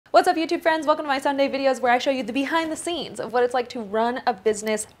What's up, YouTube friends? Welcome to my Sunday videos where I show you the behind the scenes of what it's like to run a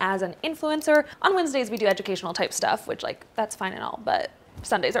business as an influencer. On Wednesdays we do educational type stuff, which that's fine and all, but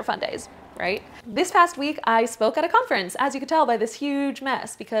Sundays are fun days, right? This past week I spoke at a conference, as you could tell by this huge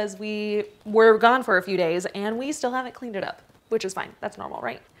mess, because we were gone for a few days and we still haven't cleaned it up, which is fine. That's normal,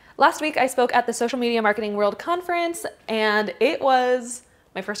 right? Last week I spoke at the Social Media Marketing World Conference and it was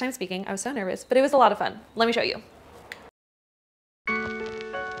my first time speaking. I was so nervous, but it was a lot of fun. Let me show you.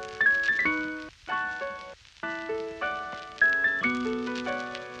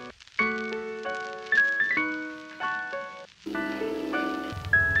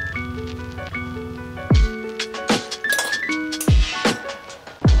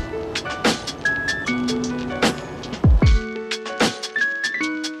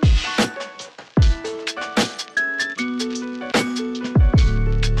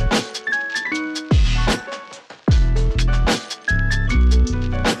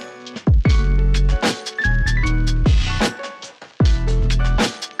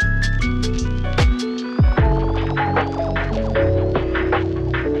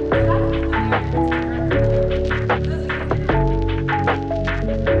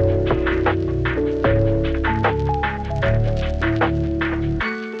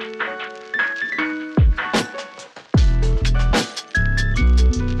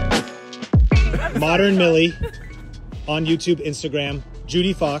 Modern Millie on YouTube, Instagram,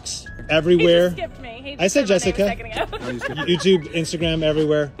 Judy Fox everywhere. He just skipped me. I said Jessica. YouTube, Instagram,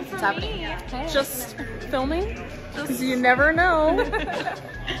 everywhere. What's happening? Just filming, because you never know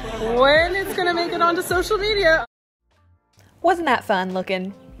when it's gonna make it onto social media. Wasn't that fun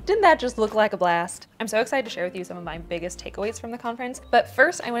looking? Didn't that just look like a blast? I'm so excited to share with you some of my biggest takeaways from the conference, but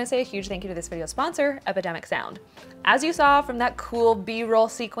first I want to say a huge thank you to this video's sponsor, Epidemic Sound. As you saw from that cool B-roll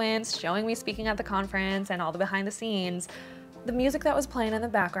sequence showing me speaking at the conference and all the behind the scenes, the music that was playing in the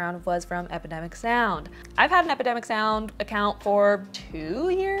background was from Epidemic Sound. I've had an Epidemic Sound account for 2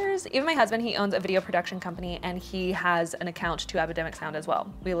 years. Even my husband, he owns a video production company and he has an account to Epidemic Sound as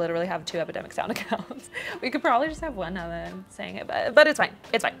well. We literally have 2 Epidemic Sound accounts. We could probably just have one now that I'm saying it, but it's fine.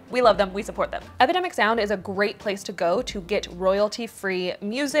 It's fine. We love them. We support them. Epidemic Sound is a great place to go to get royalty-free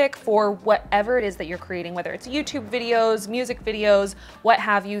music for whatever it is that you're creating, whether it's YouTube videos, music videos, what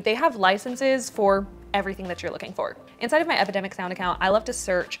have you. They have licenses for everything that you're looking for. Inside of my Epidemic Sound account, I love to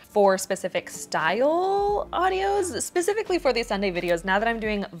search for specific style audios, specifically for these Sunday videos. Now that I'm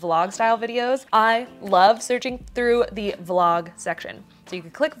doing vlog style videos, I love searching through the vlog section. So you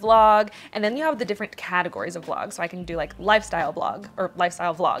can click vlog and then you have the different categories of vlogs. So I can do like lifestyle blog or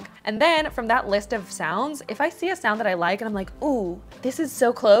lifestyle vlog. And then from that list of sounds, if I see a sound that I like and I'm like, ooh, this is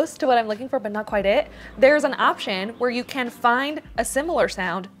so close to what I'm looking for, but not quite it, there's an option where you can find a similar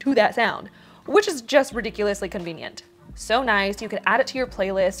sound to that sound, which is just ridiculously convenient. So nice. You could add it to your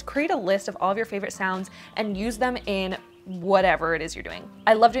playlist, create a list of all of your favorite sounds, and use them in whatever it is you're doing.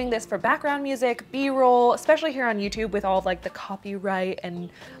 I love doing this for background music, B-roll, especially here on YouTube with all of the copyright and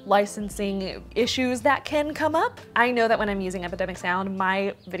licensing issues that can come up. I know that when I'm using Epidemic Sound,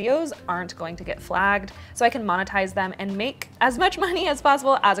 my videos aren't going to get flagged, so I can monetize them and make as much money as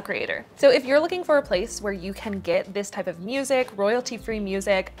possible as a creator. So if you're looking for a place where you can get this type of music, royalty-free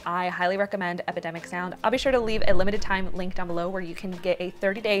music, I highly recommend Epidemic Sound. I'll be sure to leave a limited time link down below where you can get a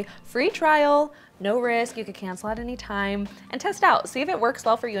 30-day free trial, no risk, you could cancel at any time, and test out, see if it works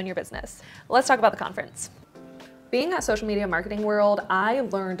well for you and your business. Let's talk about the conference. Being at Social Media Marketing World, I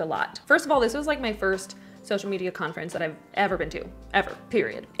learned a lot. First of all, this was my first social media conference that I've ever been to, ever,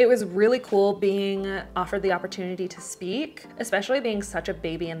 period. It was really cool being offered the opportunity to speak, especially being such a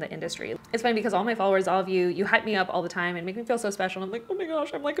baby in the industry. It's funny because all my followers, all of you hype me up all the time and make me feel so special. I'm like, oh my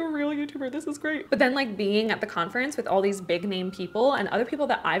gosh, I'm like a real YouTuber, this is great. But then being at the conference with all these big name people and other people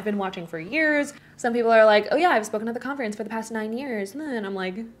that I've been watching for years, some people are like, oh yeah, I've spoken at the conference for the past 9 years. And I'm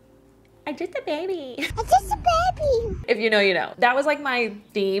like, I'm just a baby. I'm just a baby. If you know, you know. That was my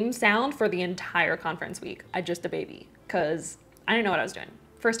theme sound for the entire conference week. I just a baby, because I didn't know what I was doing.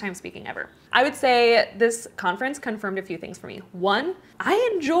 First time speaking ever. I would say this conference confirmed a few things for me. One, I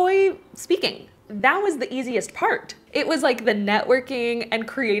enjoy speaking. That was the easiest part. It was the networking and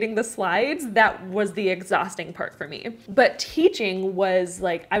creating the slides that was the exhausting part for me. But teaching was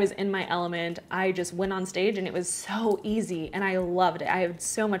I was in my element. I just went on stage and it was so easy and I loved it. I had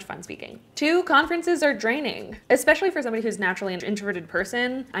so much fun speaking. 2, conferences are draining, especially for somebody who's naturally an introverted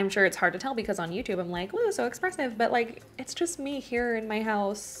person. I'm sure it's hard to tell because on YouTube I'm like, whoa, so expressive, but it's just me here in my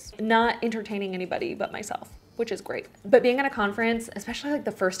house, not entertaining anybody but myself, which is great. But being at a conference, especially like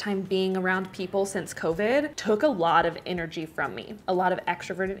the first time being around people since COVID, took a lot of energy from me, a lot of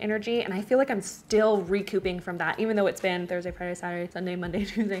extroverted energy. And I feel like I'm still recouping from that, even though it's been Thursday, Friday, Saturday, Sunday, Monday,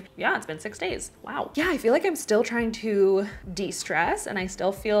 Tuesday. Yeah, it's been 6 days. Wow. Yeah, I feel like I'm still trying to de-stress, and I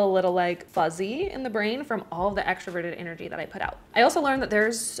still feel a little like fuzzy in the brain from all of the extroverted energy that I put out. I also learned that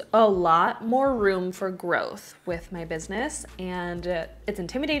there's a lot more room for growth with my business, and it's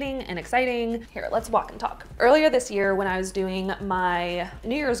intimidating and exciting. Here, let's walk and talk. Earlier this year when I was doing my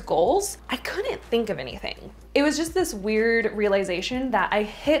New Year's goals, I couldn't think of anything. It was just this weird realization that I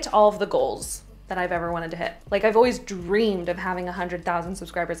hit all of the goals that I've ever wanted to hit. Like, I've always dreamed of having 100,000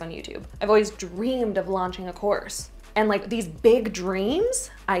 subscribers on YouTube. I've always dreamed of launching a course. And like these big dreams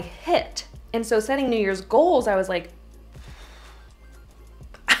I hit. And so setting New Year's goals, I was like,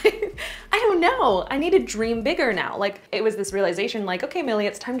 I don't know. I need to dream bigger now. Like, it was this realization like, okay, Millie,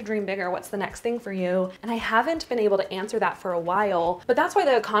 it's time to dream bigger. What's the next thing for you? And I haven't been able to answer that for a while, but that's why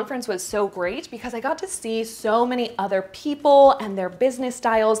the conference was so great, because I got to see so many other people and their business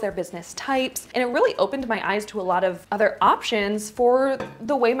styles, their business types. And it really opened my eyes to a lot of other options for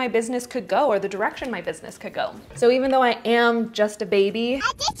the way my business could go, or the direction my business could go. So even though I am just a baby,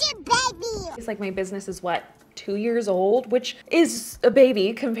 it's like my business is what? 2 years old, which is a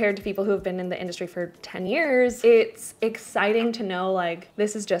baby compared to people who have been in the industry for 10 years. It's exciting to know like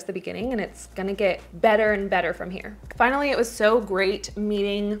this is just the beginning and it's gonna get better and better from here. Finally, it was so great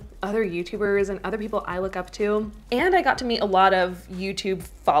meeting other YouTubers and other people I look up to. And I got to meet a lot of YouTube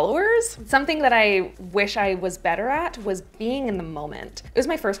followers. Something that I wish I was better at was being in the moment. It was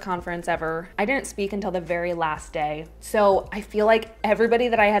my first conference ever. I didn't speak until the very last day. So I feel like everybody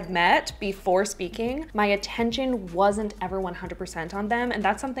that I had met before speaking, my attention wasn't ever 100% on them, and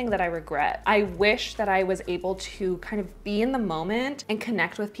that's something that I regret. I wish that I was able to kind of be in the moment and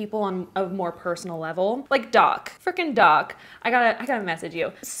connect with people on a more personal level. Like Doc, freaking Doc, I gotta message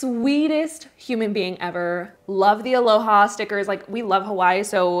you. Sweetest human being ever. Love the aloha stickers. Like, we love Hawaii,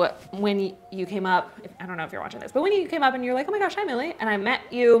 so when you came up, I don't know if you're watching this, but when you came up and you're like, oh my gosh, hi Millie, and I met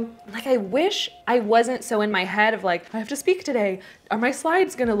you, like, I wish I wasn't so in my head of like, I have to speak today. Are my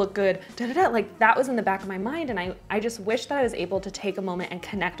slides gonna look good? Like, that was in the back of my mind, and I just wish that I was able to take a moment and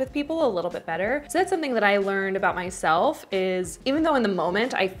connect with people a little bit better. So that's something that I learned about myself, is even though in the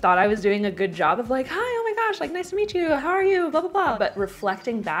moment I thought I was doing a good job of like, hi, oh my gosh, like, nice to meet you, how are you, blah, blah, blah. But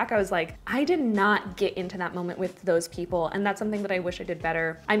reflecting back, I was like, I did not get into that moment with those people, and that's something that I wish I did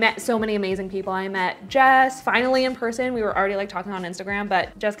better. I met so many amazing people. I met Jess, finally in person. We were already like talking on Instagram,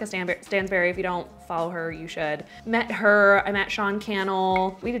 but Jessica Stansberry, if you don't follow her, you should. Met her, I met Sean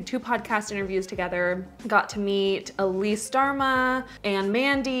Cannell. We did 2 podcast interviews together. Got to meet Elise Dharma and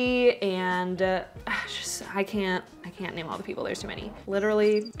Mandy, and I can't name all the people, there's too many.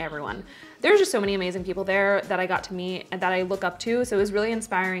 Literally everyone. There's just so many amazing people there that I got to meet and that I look up to, so it was really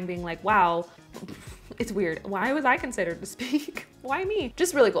inspiring being like, wow, it's weird. Why was I considered to speak? Why me?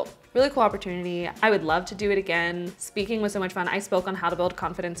 Just really cool opportunity. I would love to do it again. Speaking was so much fun. I spoke on how to build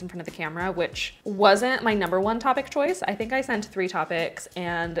confidence in front of the camera, which wasn't my #1 topic choice. I think I sent 3 topics,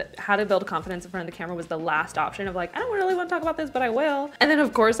 and how to build confidence in front of the camera was the last option of like, I don't really want to talk about this, but I will. And then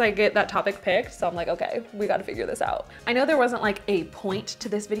of course I get that topic picked. So I'm like, okay, we got to figure this out. I know there wasn't like a point to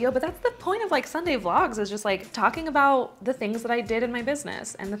this video, but that's the point of like Sunday vlogs, is just like talking about the things that I did in my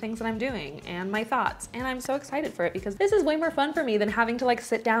business and the things that I'm doing and my thoughts. And I'm so excited for it because this is way more fun for me than having to like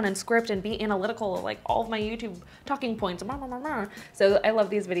sit down and script and be analytical of like all of my YouTube talking points. So I love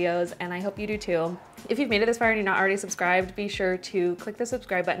these videos, and I hope you do too. If you've made it this far and you're not already subscribed, be sure to click the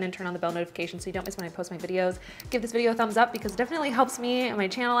subscribe button and turn on the bell notification so you don't miss when I post my videos. Give this video a thumbs up because it definitely helps me and my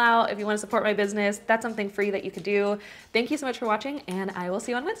channel out. If you want to support my business, that's something free that you could do. Thank you so much for watching, and I will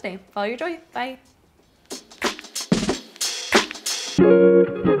see you on Wednesday. Follow your joy. Bye.